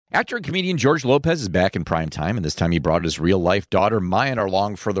Actor and comedian George Lopez is back in prime time, and this time he brought his real-life daughter, Mayan,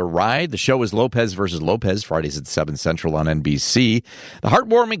 along for the ride. The show is Lopez versus Lopez, Fridays at 7 Central on NBC. The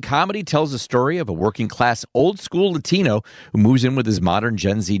heartwarming comedy tells the story of a working-class, old-school Latino who moves in with his modern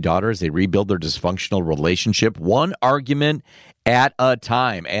Gen Z daughter as they rebuild their dysfunctional relationship, one argument at a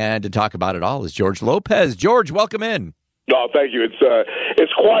time. And to talk about it all is George Lopez. George, welcome in. No, thank you.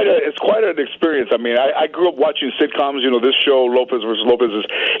 It's quite an experience. I mean, I grew up watching sitcoms. You know, this show Lopez versus Lopez is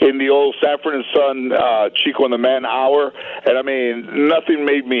in the old Sanford and Son, Chico and the Man hour, and I mean, nothing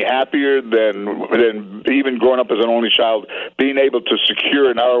made me happier than even growing up as an only child, being able to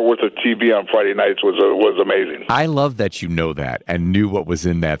secure an hour worth of TV on Friday nights was amazing. I love that you know that and knew what was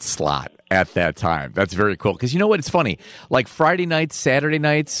in that slot at that time. That's very cool. Because you know what? It's funny. Like Friday nights, Saturday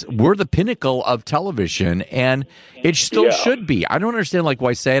nights, we're the pinnacle of television, and it still should be. I don't understand like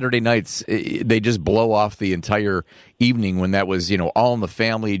why Saturday nights, they just blow off the entire evening when that was, All in the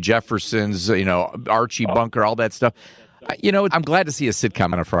Family, Jeffersons, Archie Bunker, all that stuff. I'm glad to see a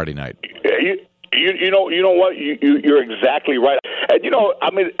sitcom on a Friday night. You know what? You're exactly right. And I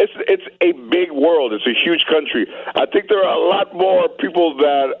mean, it's a big world. It's a huge country. I think there are a lot more people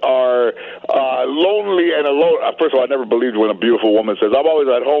that are lonely and alone. First of all, I never believed when a beautiful woman says, "I'm always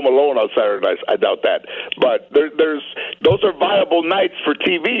at home alone on Saturday nights." I doubt that. But those are viable nights for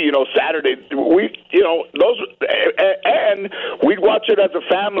TV. Saturday those, and we'd watch it as a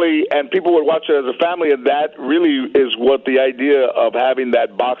family, and people would watch it as a family, and that really is what the idea of having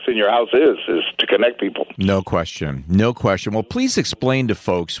that box in your house is to connect people. No question. Well, please explain to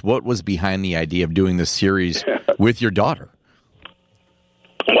folks what was behind the idea of doing this series with your daughter.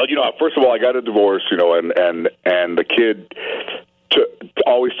 Well, first of all, I got a divorce, and the kid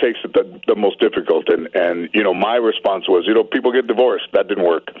always takes it the most difficult, and my response was, people get divorced. That didn't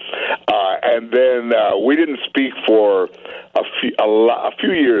work, and then we didn't speak for a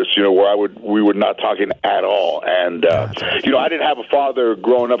few years, where we were not talking at all, and I didn't have a father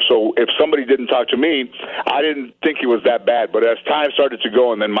growing up, so if somebody didn't talk to me, I didn't think it was that bad. But as time started to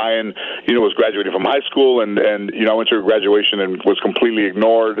go, and then Mayan, was graduating from high school, and I went to her graduation and was completely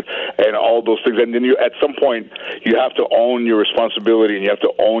ignored, and all those things, and then at some point you have to own your responsibility and you have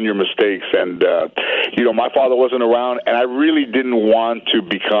to own your mistakes, and my father wasn't around, and I really didn't want to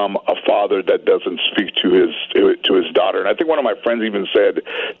become a father that doesn't speak to his daughter. And I think one of my friends even said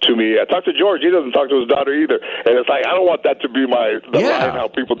to me, "I talked to George. He doesn't talk to his daughter either." And it's like, I don't want that to be line how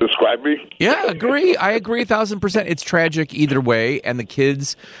people describe me. Yeah, I agree 1,000%. It's tragic either way, and the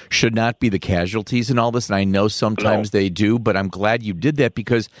kids should not be the casualties in all this. And I know sometimes they do, but I'm glad you did that,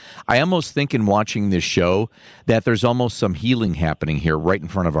 because I almost think in watching this show that there's almost some healing happening here right in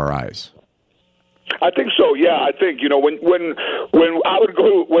front of our eyes. I think so. Yeah, I think when I would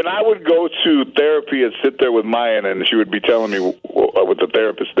go to therapy and sit there with Mayan, and she would be telling me with the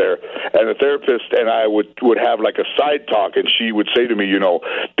therapist there, and the therapist and I would have like a side talk, and she would say to me,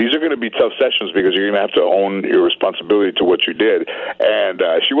 these are going to be tough sessions because you're going to have to own your responsibility to what you did, and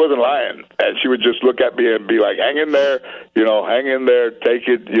she wasn't lying, and she would just look at me and be like, "Hang in there, hang in there, take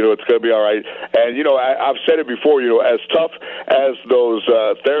it, it's going to be all right." And I've said it before, as tough as those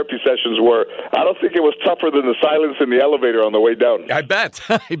therapy sessions were, I don't think it was tougher than the silence in the elevator on the way down. I bet.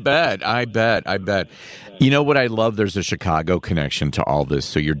 You know what I love? There's a Chicago connection to all this.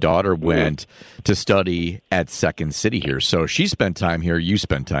 So your daughter went to study at Second City here. So she spent time here. You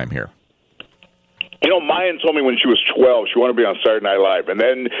spent time here. Mayan told me when she was 12 she wanted to be on Saturday Night Live, and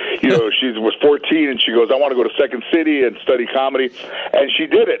then she was 14 and she goes, "I want to go to Second City and study comedy," and she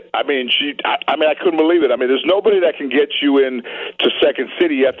did it. I couldn't believe it. I mean, there's nobody that can get you in to Second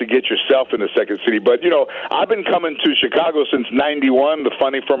City. You have to get yourself into Second City. But I've been coming to Chicago since '91. The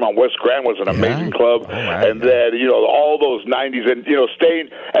Funny Firm on West Grand was an amazing club, and then all those '90s, and staying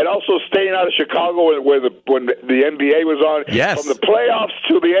out of Chicago when the NBA was on. Yes. From the playoffs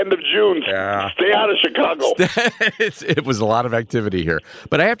to the end of June. Yeah. Stay out of Chicago. It was a lot of activity here.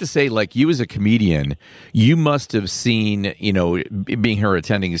 But I have to say, like, you as a comedian, you must have seen, being here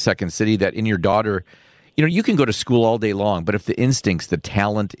attending Second City, that in your daughter, you can go to school all day long, but if the instincts, the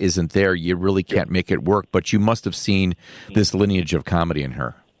talent isn't there, you really can't make it work. But you must have seen this lineage of comedy in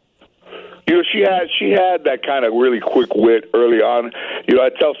her. She had that kind of really quick wit early on. I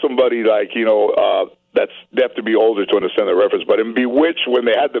tell somebody like, they have to be older to understand the reference. But in Bewitched, when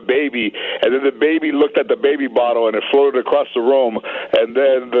they had the baby, and then the baby looked at the baby bottle and it floated across the room, and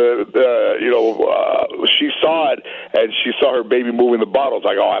then she saw it and she saw her baby moving the bottle. It's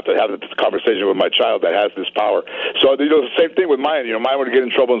like, oh, I have to have this conversation with my child that has this power. So the same thing with Maya. Maya would get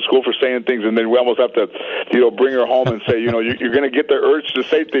in trouble in school for saying things, and then we almost have to bring her home and say, you're going to get the urge to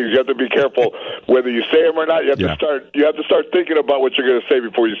say things. You have to be careful whether you say them or not. You have to start thinking about what you're going to say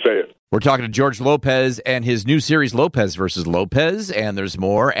before you say it. We're talking to George Lopez and his new series, Lopez versus Lopez, and there's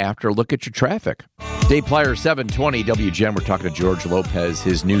more after a look at your traffic. Dave Plyer, 720 WGN. We're talking to George Lopez.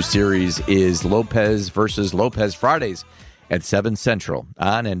 His new series is Lopez versus Lopez, Fridays at 7 Central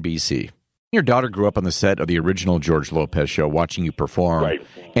on NBC. Your daughter grew up on the set of the original George Lopez show, watching you perform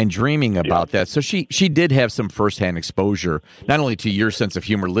and dreaming about that. So she did have some firsthand exposure, not only to your sense of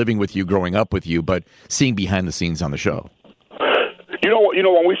humor, living with you, growing up with you, but seeing behind the scenes on the show.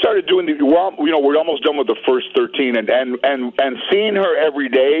 When we started doing we're almost done with the first 13, and seeing her every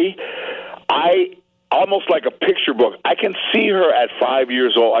day, I almost like a picture book. I can see her at 5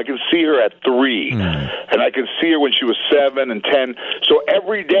 years old. I can see her at 3, and I can see her when she was 7 and 10. So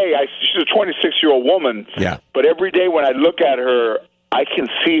every day, she's a 26-year-old woman. Yeah. But every day when I look at her, I can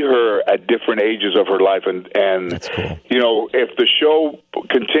see her at different ages of her life, and that's cool. If the show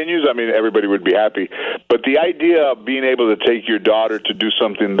continues, everybody would be happy. But the idea of being able to take your daughter to do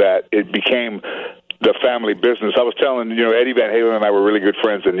something that it became the family business. I was telling, Eddie Van Halen and I were really good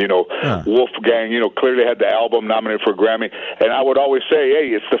friends, and, Wolfgang, clearly had the album nominated for a Grammy. And I would always say, hey,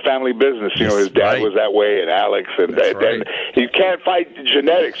 it's the family business. His dad was that way, and Alex, and you can't fight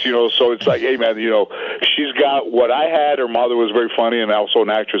genetics, so it's like, hey, man, she's got what I had. Her mother was very funny and also an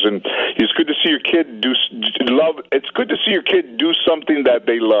actress, and it's good to see your kid it's good to see your kid do something that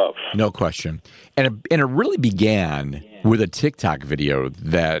they love. No question. And it really began with a TikTok video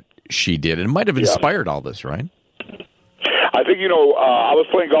that she did. It might have inspired all this, right? I think, I was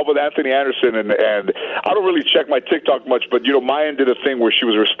playing golf with Anthony Anderson, and I don't really check my TikTok much, but, Maya did a thing where she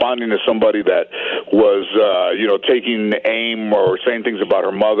was responding to somebody that was, taking aim or saying things about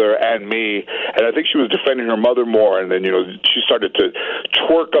her mother and me, and I think she was defending her mother more, and then, she started to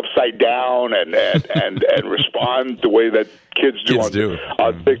twerk upside down and respond the way that kids do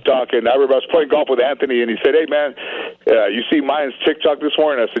on TikTok. And I remember I was playing golf with Anthony, and he said, hey, man, you see Maya's TikTok this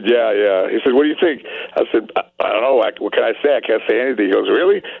morning? I said, yeah. He said, what do you think? I said, I don't know. What can I say? I can't say anything. He goes,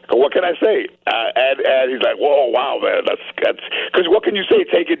 really? I go, what can I say? And he's like, whoa, wow, man, that's because what can you say?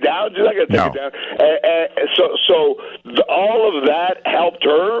 Take it down? You're not going to take it down. And so all of that helped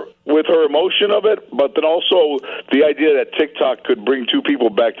her with her emotion of it, but then also the idea that TikTok could bring two people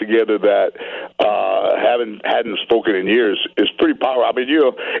back together that hadn't spoken in years is pretty powerful.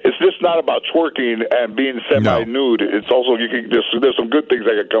 It's just not about twerking and being semi-nude. It's also there's some good things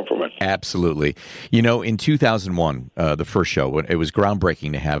that can come from it. Absolutely. In 2001, the first show, it was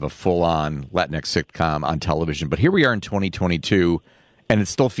groundbreaking to have a full-on Latinx sitcom on television. But here we are in 2022, and it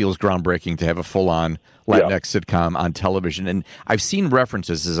still feels groundbreaking to have a full-on Latinx sitcom on television. And I've seen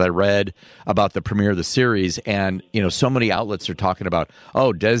references as I read about the premiere of the series, and, so many outlets are talking about,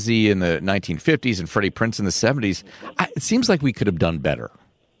 Desi in the 1950s and Freddie Prinze in the 70s. It seems like we could have done better.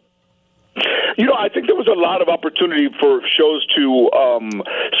 I think there was a lot of opportunity for shows to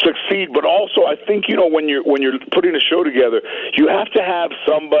succeed, but also I think when you're putting a show together, you have to have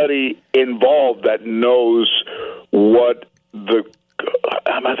somebody involved that knows what the.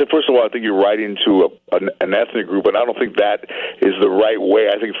 First of all, I think you're writing to an ethnic group, and I don't think that is the right way.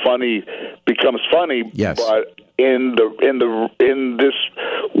 I think funny becomes funny, but in this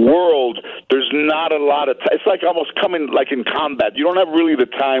world, there's not a lot of. It's like almost coming like in combat. You don't have really the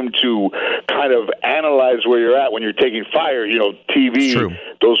time to kind of analyze where you're at when you're taking fire. TV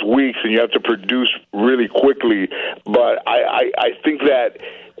those weeks, and you have to produce really quickly. But I think that.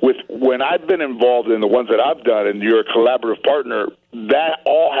 When I've been involved in the ones that I've done, and you're a collaborative partner, that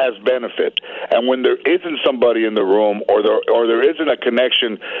all has benefit. And when there isn't somebody in the room, or there isn't a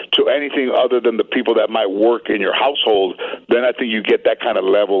connection to anything other than the people that might work in your household, then I think you get that kind of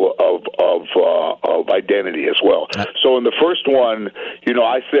level of identity as well. So in the first one,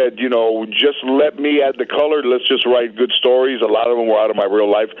 I said, just let me add the color. Let's just write good stories. A lot of them were out of my real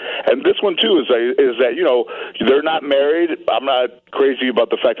life, and this one too is that they're not married. I'm not crazy about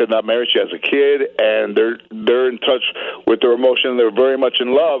the fact that they're not married. She has a kid, and they're in touch with their emotion. They're very much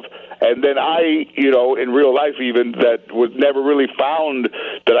in love. And then I, in real life even, that was never really found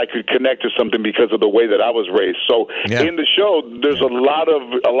that I could connect to something because of the way that I was raised. So in the show, there's a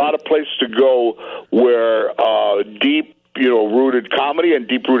lot of place to go where deep rooted comedy and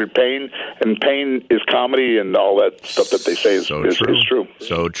deep rooted pain, and pain is comedy, and all that stuff that they say is true.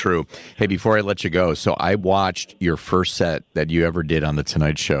 So true. Hey, before I let you go, so I watched your first set that you ever did on the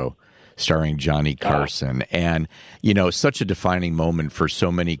Tonight Show, starring Johnny Carson, and such a defining moment for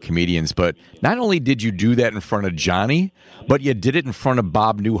so many comedians. But not only did you do that in front of Johnny, but you did it in front of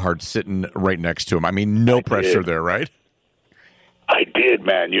Bob Newhart sitting right next to him. I mean, no pressure there, right? I did,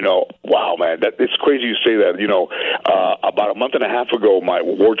 man. Wow, man. It's crazy you say that. About a month and a half ago, my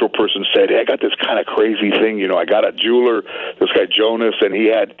wardrobe person said, "Hey, I got this kind of crazy thing. I got a jeweler, this guy Jonas, and he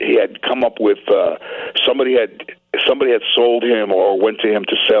had come up with somebody had sold him or went to him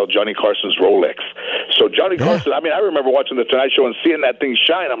to sell Johnny Carson's Rolex." So Johnny Carson, I remember watching the Tonight Show and seeing that thing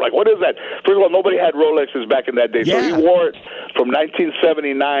shine. I'm like, what is that? First of all, nobody had Rolexes back in that day. Yeah. So he wore it from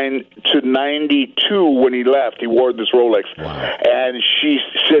 1979 to 92 when he left. He wore this Rolex. Wow. And she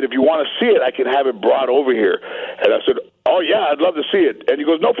said, "If you want to see it, I can have it brought over here." And I said, "Oh, yeah, I'd love to see it." And he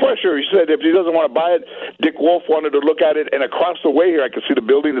goes, "No pressure." He said, "If he doesn't want to buy it," Dick Wolf wanted to look at it. And across the way here, I could see the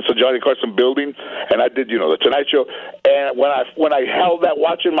building. It's a Johnny Carson building. And I did, the Tonight Show. And when I held that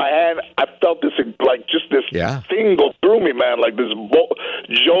watch in my hand, I felt this, thing go through me, man, like this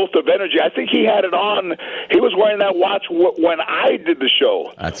jolt of energy. I think he had it on. He was wearing that watch when I did the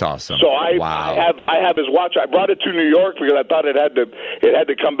show. That's awesome. So I have his watch. I brought it to New York because I thought it had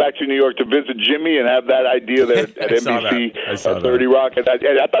to come back to New York to visit Jimmy and have that idea there at NBC, 30 Rock. And I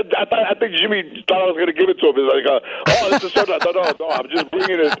think Jimmy thought I was going to give it to him. He's like, this is something. No, I'm just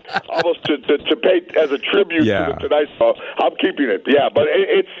bringing it almost to pay as a tribute to the Tonight Show. I'm keeping it. Yeah, but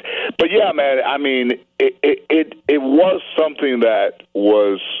yeah, man. I mean, it was something that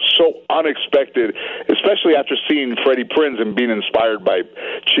was so unexpected, especially after seeing Freddie Prinze and being inspired by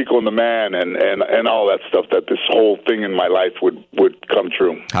Chico and the Man and all that stuff, that this whole thing in my life would come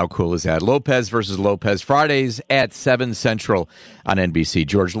true. How cool is that? Lopez versus Lopez, Fridays at 7 Central on NBC.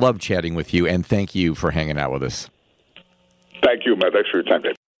 George, love chatting with you, and thank you for hanging out with us. Thank you, man. Thanks for your time,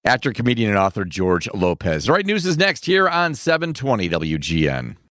 Dave. Actor, comedian, and author George Lopez. All right, news is next here on 720 WGN.